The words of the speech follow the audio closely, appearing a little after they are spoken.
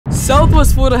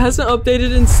Southwest Florida hasn't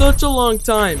updated in such a long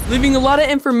time, leaving a lot of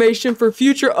information for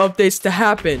future updates to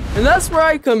happen. And that's where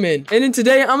I come in. And in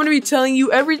today, I'm going to be telling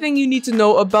you everything you need to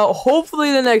know about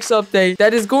hopefully the next update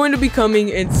that is going to be coming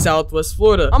in Southwest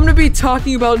Florida. I'm going to be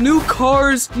talking about new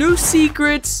cars, new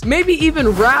secrets, maybe even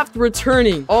Raft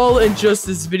returning, all in just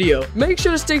this video. Make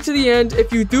sure to stick to the end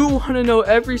if you do want to know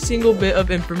every single bit of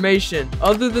information.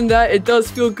 Other than that, it does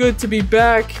feel good to be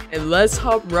back, and let's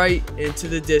hop right into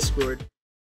the Discord.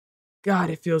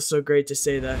 God, it feels so great to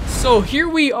say that. So here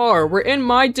we are. We're in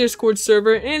my Discord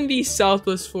server in the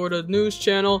Southwest Florida news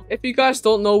channel. If you guys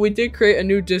don't know, we did create a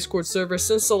new Discord server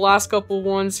since the last couple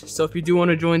ones. So if you do want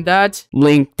to join that,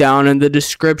 link down in the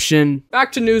description.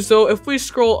 Back to news though. If we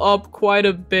scroll up quite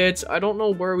a bit, I don't know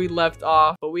where we left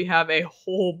off, but we have a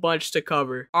whole bunch to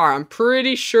cover. All right, I'm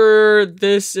pretty sure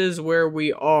this is where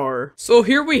we are. So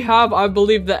here we have, I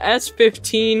believe, the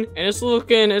S15, and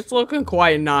it's looking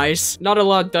quite nice. Not a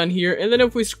lot done here. And then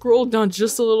if we scroll down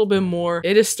just a little bit more,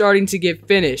 it is starting to get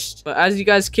finished. But as you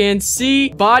guys can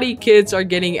see, body kits are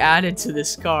getting added to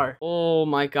this car. Oh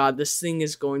my god, this thing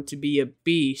is going to be a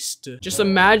beast. Just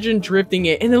imagine drifting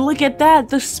it. And then look at that,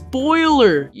 the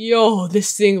spoiler. Yo,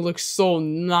 this thing looks so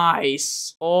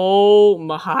nice. Oh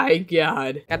my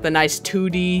god. Got the nice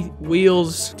 2D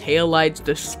wheels, taillights,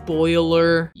 the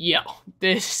spoiler. Yo,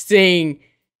 this thing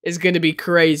is gonna be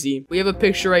crazy. We have a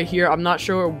picture right here. I'm not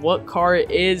sure what car it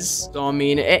is. So, I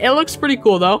mean, it looks pretty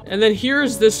cool though. And then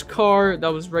here's this car that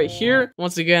was right here.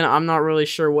 Once again, I'm not really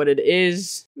sure what it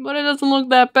is, but it doesn't look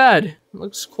that bad. It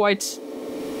looks quite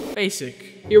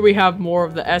basic. Here we have more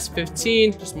of the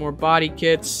S15, just more body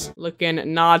kits.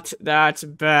 Looking not that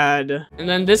bad. And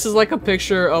then this is like a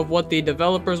picture of what the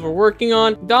developers were working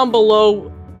on. Down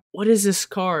below, what is this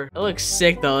car? It looks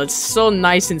sick though. It's so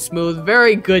nice and smooth.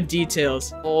 Very good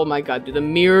details. Oh my god, dude. The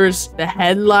mirrors, the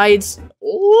headlights.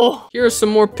 Oh, here are some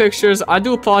more pictures. I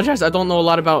do apologize. I don't know a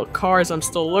lot about cars. I'm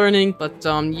still learning. But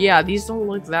yeah, these don't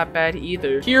look that bad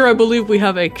either. Here, I believe we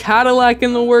have a Cadillac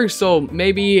in the works. So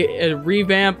maybe a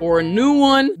revamp or a new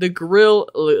one. The grill,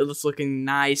 it's looking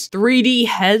nice. 3D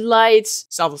headlights.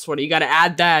 Southwest Florida, you gotta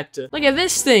add that. Look at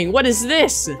this thing. What is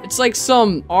this? It's like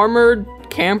some armored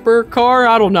camper car.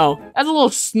 I don't know. That's a little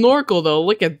snorkel though.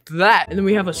 Look at that. And then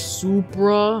we have a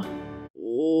Supra.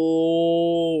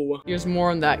 Oh, here's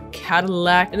more on that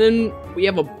Cadillac. And then we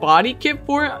have a body kit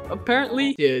for it,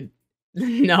 apparently. Dude,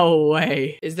 no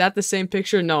way. Is that the same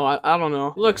picture? No, I don't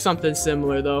know. Looks something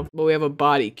similar though. But we have a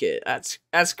body kit.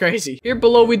 That's crazy. Here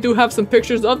below, we do have some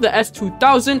pictures of the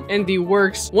S2000 in the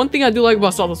works. One thing I do like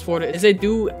about Southwest Florida is they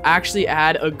do actually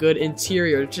add a good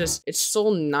interior. It's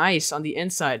so nice on the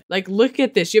inside. Like, look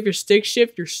at this. You have your stick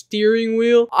shift, your steering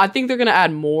wheel. I think they're gonna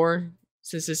add more,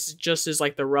 since this just is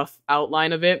like the rough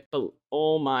outline of it. But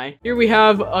oh my. Here we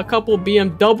have a couple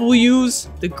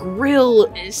BMWs. The grill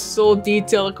is so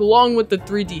detailed along with the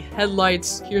 3D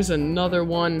headlights. Here's another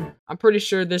one. I'm pretty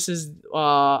sure this is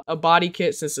a body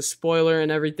kit since the spoiler and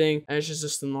everything. And it's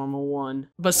just a normal one.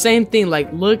 But same thing,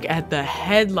 like look at the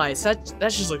headlights. That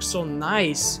just looks so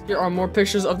nice. Here are more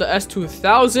pictures of the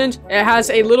S2000. It has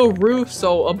a little roof,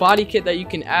 so a body kit that you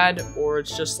can add, or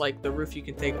it's just like the roof you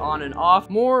can take on and off.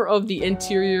 More of the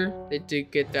interior. They did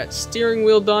get that steering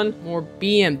wheel done. More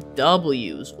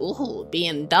BMWs. Ooh,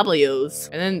 BMWs.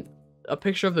 And then a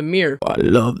picture of the mirror. I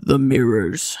love the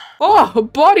mirrors. Oh, a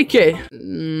body kit.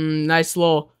 Nice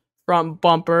little front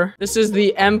bumper. This is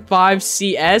the M5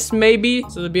 CS maybe.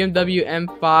 So the BMW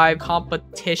M5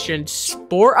 Competition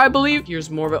Sport, I believe. Here's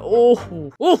more of it.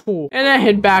 Oh, and then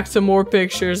head back to more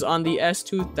pictures on the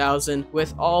S2000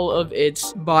 with all of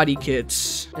its body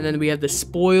kits. And then we have the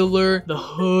spoiler, the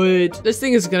hood. This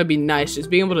thing is gonna be nice. Just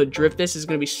being able to drift this is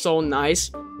gonna be so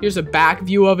nice. Here's a back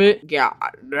view of it. God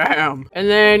damn. And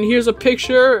then here's a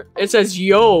picture. It says,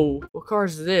 yo. What car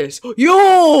is this?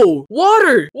 Yo!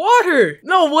 Water! Water!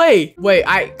 No way. Wait,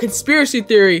 conspiracy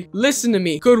theory. Listen to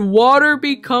me. Could water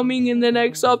be coming in the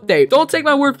next update? Don't take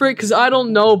my word for it because I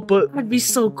don't know, but it'd be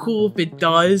so cool if it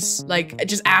does. Like,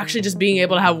 just being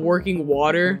able to have working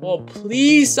water. Oh,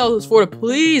 please, Southwest Florida,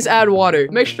 please add water.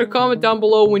 Make sure to comment down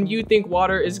below when you think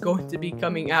water is going to be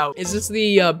coming out. Is this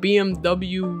the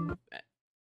BMW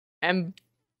M4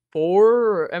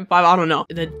 or M5? I don't know.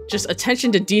 Just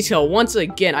attention to detail once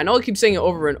again. I know I keep saying it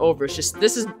over and over. It's just,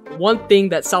 this is one thing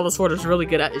that Southwest Florida is really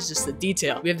good at, is just the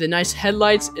detail. We have the nice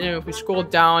headlights, and if we scroll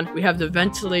down, we have the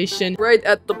ventilation right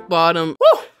at the bottom.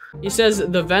 Woo! He says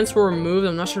the vents were removed.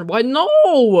 I'm not sure why. No!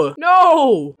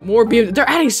 No! More BMW. They're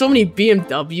adding so many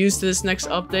BMWs to this next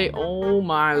update. Oh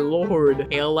my lord.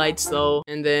 Taillights though.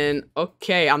 And then,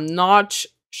 okay, I'm not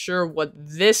sure what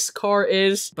this car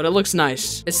is, but it looks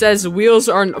nice. It says wheels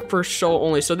aren't for show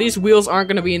only. So these wheels aren't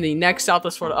going to be in the next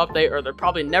Southwest Florida update, or they're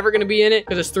probably never going to be in it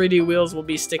because it's 3D wheels. We'll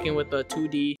be sticking with the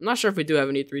 2D. I'm not sure if we do have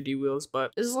any 3D wheels,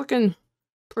 but it's looking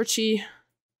pretty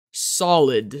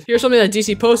solid. Here's something that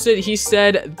DC posted. He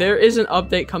said there is an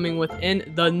update coming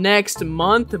within the next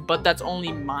month, but that's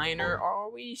only minor.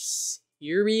 Are we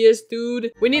serious,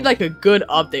 dude? We need like a good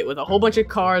update with a whole bunch of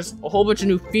cars, a whole bunch of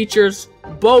new features,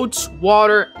 boats,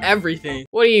 water, everything.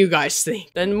 What do you guys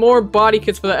think? Then more body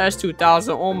kits for the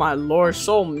S2000. Oh my lord,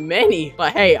 so many.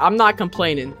 But hey, I'm not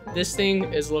complaining. This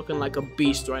thing is looking like a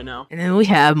beast right now. And then we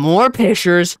have more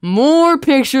pictures of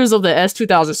the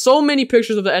S2000. So many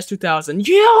pictures of the S2000.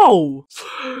 Yo,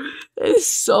 it's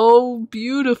so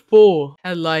beautiful.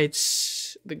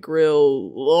 Headlights, the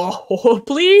grill. Oh,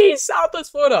 please,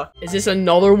 Southwest Florida. Is this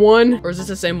another one, or is this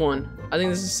the same one? I think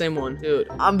this is the same one. Dude,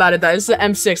 I'm bad at that. This is the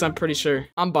M6, I'm pretty sure.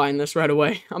 I'm buying this right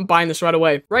away.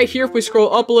 Right here, if we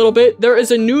scroll up a little bit, there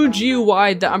is a new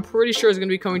GUI that I'm pretty sure is going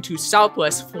to be coming to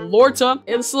Southwest Florida.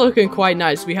 It's looking quite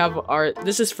nice. We have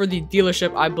this is for the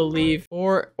dealership, I believe,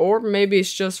 or maybe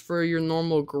it's just for your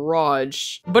normal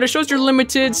garage. But it shows your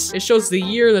limiteds. It shows the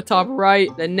year in the top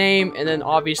right, the name, and then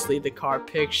obviously the car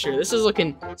picture. This is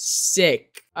looking sick.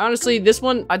 Honestly, this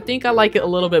one, I think I like it a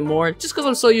little bit more just because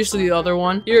I'm so used to the other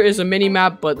one. Here is a mini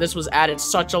map, but this was added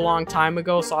such a long time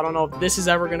ago, so I don't know if this is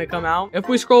ever going to come out. If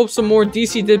we scroll up some more,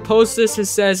 DC did post this. It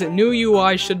says new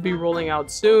UI should be rolling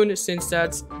out soon, since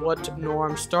that's what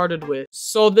Norm started with.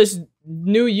 So this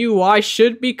new UI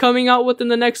should be coming out within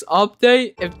the next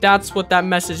update, if that's what that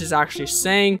message is actually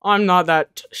saying. I'm not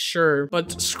that sure. But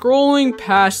scrolling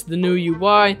past the new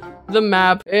UI, the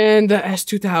map, and the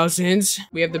S2000s,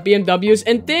 we have the BMWs,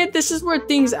 and then this is where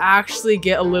things actually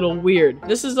get a little weird.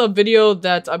 This is a video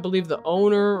that I believe the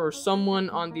owner or someone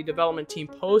on the development team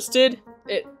posted.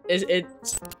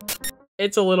 It's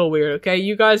a little weird, okay?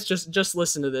 You guys just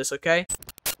listen to this, okay?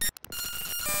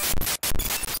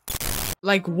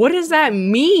 Like, what does that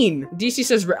mean? DC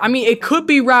says, I mean, it could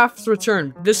be Raph's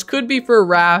return. This could be for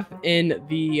Raph in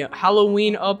the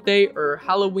Halloween update or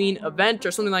Halloween event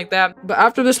or something like that. But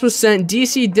after this was sent,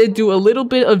 DC did do a little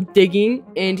bit of digging,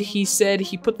 and he said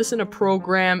he put this in a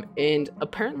program, and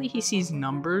apparently he sees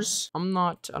numbers. I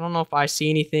don't know if I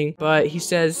see anything, but he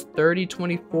says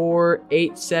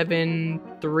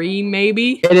 30/24/873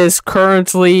 maybe. It is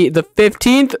currently the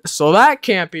 15th, so that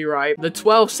can't be right. The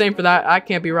 12th, same for that. That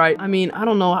can't be right. I mean, I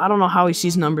don't know how he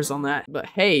sees numbers on that, but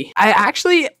hey,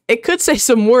 it could say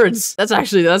some words.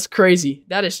 That's crazy.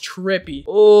 That is trippy.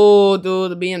 Oh,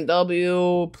 dude, the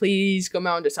BMW, please come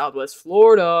out into Southwest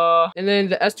Florida. And then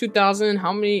the S2000,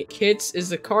 how many kits is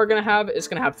the car gonna have? It's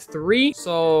gonna have 3.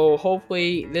 So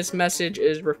hopefully this message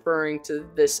is referring to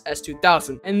this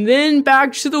S2000. And then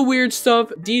back to the weird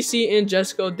stuff. DC and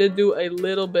Jesco did do a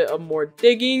little bit of more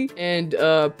digging, and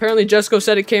apparently Jesco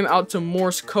said it came out to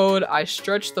Morse code. I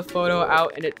stretched the photo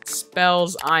out and it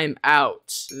spells I'm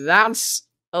out. That's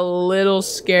a little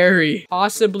scary.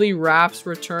 Possibly Raph's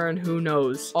return, who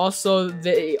knows? Also,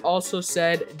 they also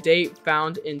said date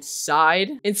found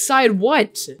inside. Inside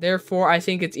what? Therefore, I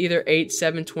think it's either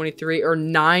 8/7/23 or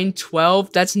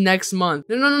 9/12. That's next month.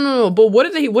 No. But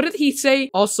what did he say?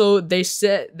 Also,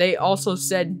 they also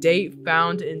said date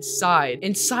found inside.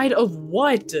 Inside of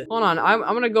what? Hold on.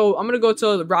 I'm gonna go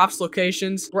to Raph's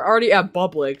locations. We're already at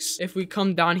Publix. If we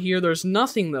come down here, there's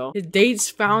nothing though. The date's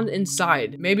found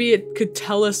inside. Maybe it could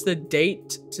tell us the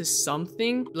date to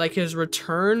something, like his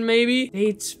return, maybe.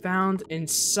 Dates found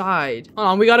inside. Hold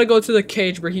on, we gotta go to the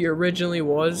cage where he originally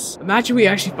was. Imagine we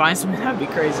actually find something. That'd be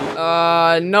crazy.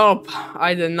 Nope,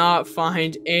 I did not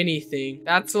find anything.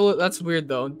 That's weird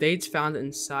though. Dates found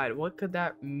inside. What could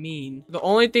that mean? The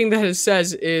only thing that it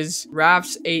says is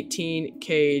Raph's 18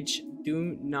 cage,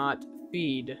 do not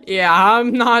feed. Yeah,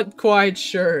 I'm not quite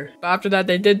sure. But after that,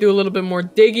 they did do a little bit more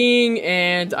digging,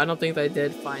 and I don't think they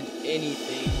did find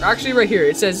anything. Actually, right here,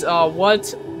 it says,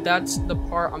 what? That's the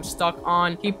part I'm stuck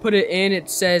on. He put it in. It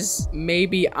says,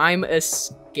 maybe I'm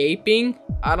escaping.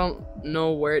 I don't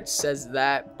know where it says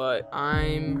that, but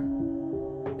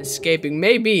I'm escaping.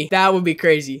 Maybe. That would be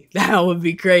crazy. That would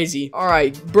be crazy. All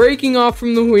right, breaking off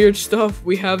from the weird stuff,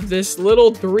 we have this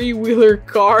little 3-wheeler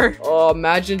car. Oh,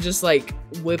 imagine just like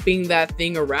whipping that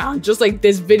thing around, just like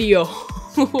this video.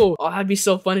 Oh, that'd be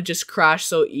so fun to just crash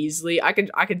so easily. I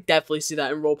could definitely see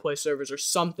that in roleplay servers or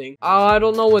something. I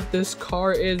don't know what this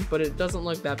car is, but it doesn't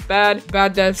look that bad.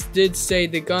 Bad Devs did say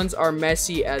the guns are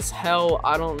messy as hell.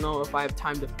 I don't know if I have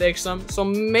time to fix them. So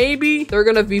maybe they're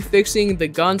gonna be fixing the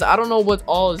guns. I don't know what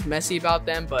all is messy about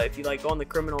them, but if you like go on the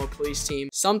criminal or police team,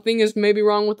 something is maybe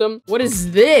wrong with them. What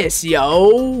is this,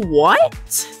 yo? What?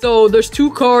 So there's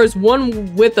two cars,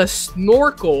 one with a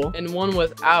snorkel and one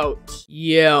without.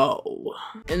 Yo.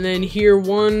 And then here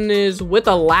one is with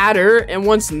a ladder and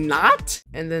one's not.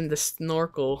 And then the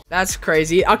snorkel. That's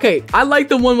crazy. Okay, I like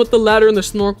the one with the ladder and the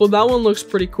snorkel. That one looks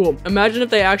pretty cool. Imagine if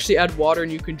they actually add water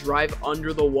and you can drive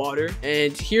under the water.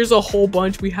 And here's a whole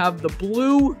bunch. We have the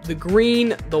blue, the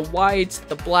green, the white,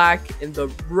 the black, and the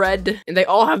red. And they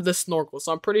all have the snorkel.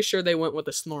 So I'm pretty sure they went with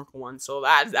the snorkel one. So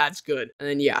that's good. And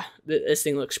then yeah, this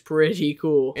thing looks pretty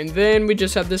cool. And then we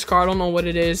just have this car. I don't know what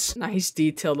it is. Nice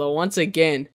detail though. Once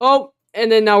again. Oh. And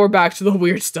then now we're back to the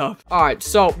weird stuff. All right,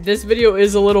 so this video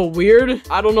is a little weird.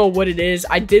 I don't know what it is.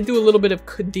 I did do a little bit of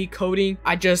decoding.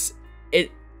 I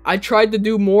tried to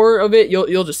do more of it.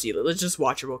 You'll just see it. Let's just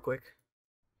watch it real quick.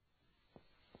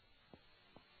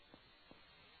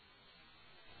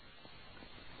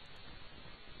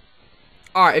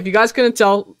 All right, if you guys couldn't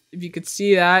tell, if you could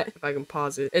see that, if I can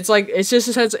pause it,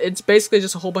 it's basically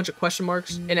just a whole bunch of question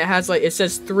marks, and it has like, it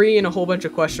says 3 and a whole bunch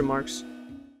of question marks.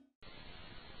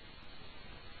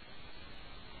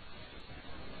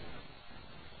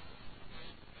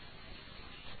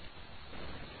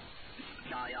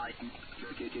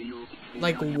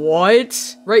 Like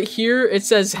what? Right here it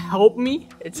says help me.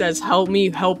 It says help me,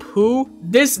 help who?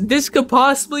 This could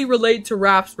possibly relate to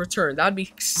Raph's return. That'd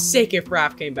be sick if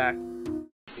Raph came back.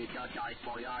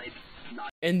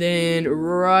 And then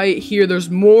right here there's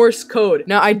Morse code.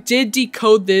 Now I did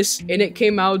decode this and it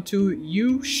came out to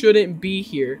you shouldn't be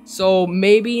here. So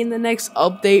maybe in the next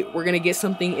update we're gonna get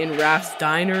something in Raph's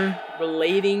diner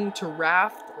relating to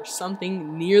Raph or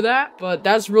something near that, but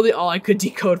that's really all I could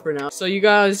decode for now. So you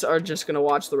guys are just gonna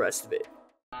watch the rest of it.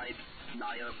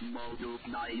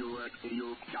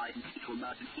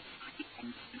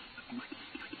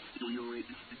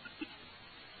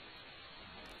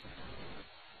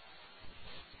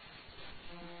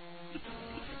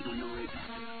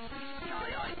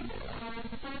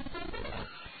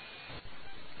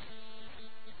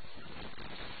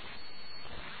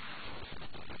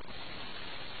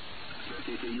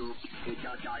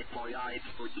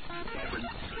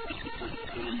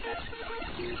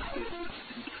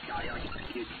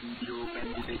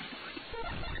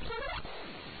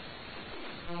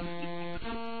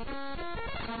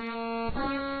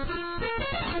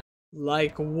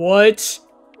 Like what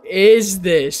is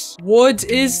this? What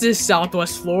is this,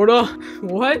 Southwest Florida?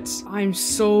 What? I'm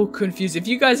so confused. If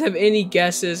you guys have any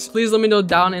guesses, please let me know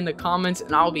down in the comments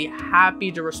and I'll be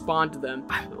happy to respond to them.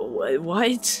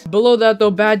 What? Below that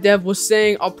though, Bad Dev was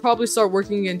saying, I'll probably start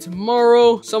working again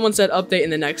tomorrow. Someone said update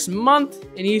in the next month,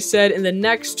 and he said in the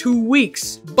next 2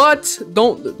 weeks. But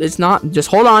it's not, just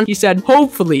hold on. He said,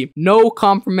 hopefully, no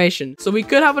confirmation. So we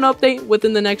could have an update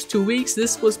within the next 2 weeks.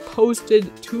 This was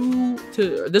posted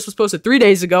 3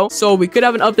 days ago. So we could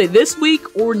have an update this week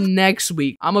or next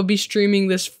week. I'm gonna be streaming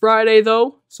this Friday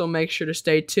though, so make sure to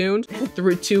stay tuned.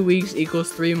 2 weeks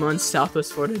equals 3 months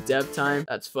Southwest Florida dev time.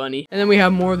 That's funny. And then we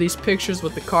have more of these pictures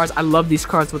with the cars. I love these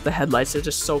cars with the headlights. They're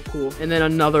just so cool. And then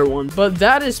another one. But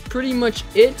that is pretty much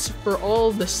it for all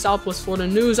of the Southwest Florida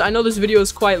news. I know this video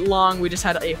is quite long. We just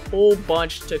had a whole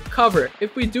bunch to cover.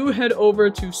 If we do head over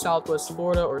to Southwest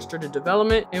Florida or Restricted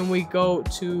Development and we go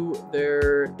to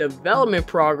their development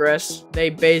progress, they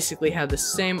basically have the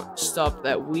same stuff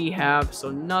that we have. So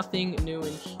nothing new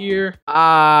in here.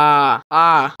 I'm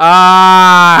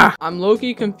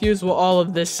low-key confused what all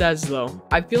of this says though.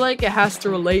 I feel like it has to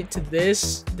relate to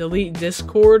this. Delete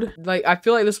Discord. Like, I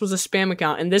feel like this was a spam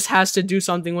account and this has to do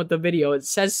something with the video. It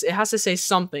says it has to say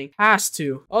something. Has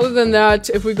to. Other than that,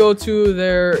 if we go to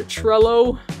their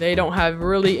Trello, they don't have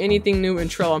really anything new in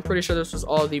Trello. I'm pretty sure this was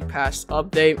all the past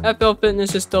update. FL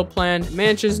Fitness is still planned.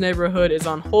 Mansions Neighborhood is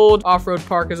on hold. Off-Road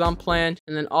Park is on plan.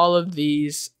 And then all of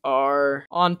these are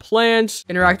on planned.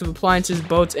 Interactive appliances,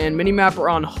 boats, and minimap are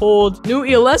on hold. New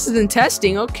ELS is in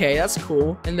testing. Okay, that's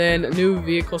cool. And then new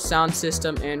vehicle sound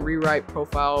system and rewrite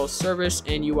profile service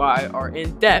and UI are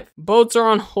in dev. Boats are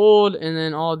on hold, and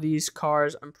then all these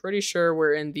cars, I'm pretty sure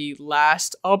we're in the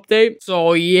last update.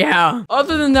 So yeah.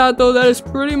 Other than that though, that is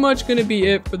pretty much gonna be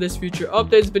it for this future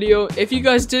updates video. If you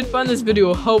guys did find this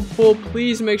video helpful,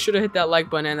 please make sure to hit that like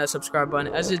button and that subscribe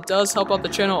button, as it does help out the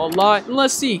channel a lot. And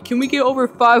let's see, can we get over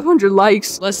 500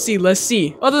 likes? Let's see.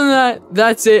 Other than that,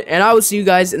 that's it, and I will see you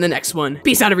guys in the next one.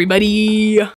 Peace out, everybody.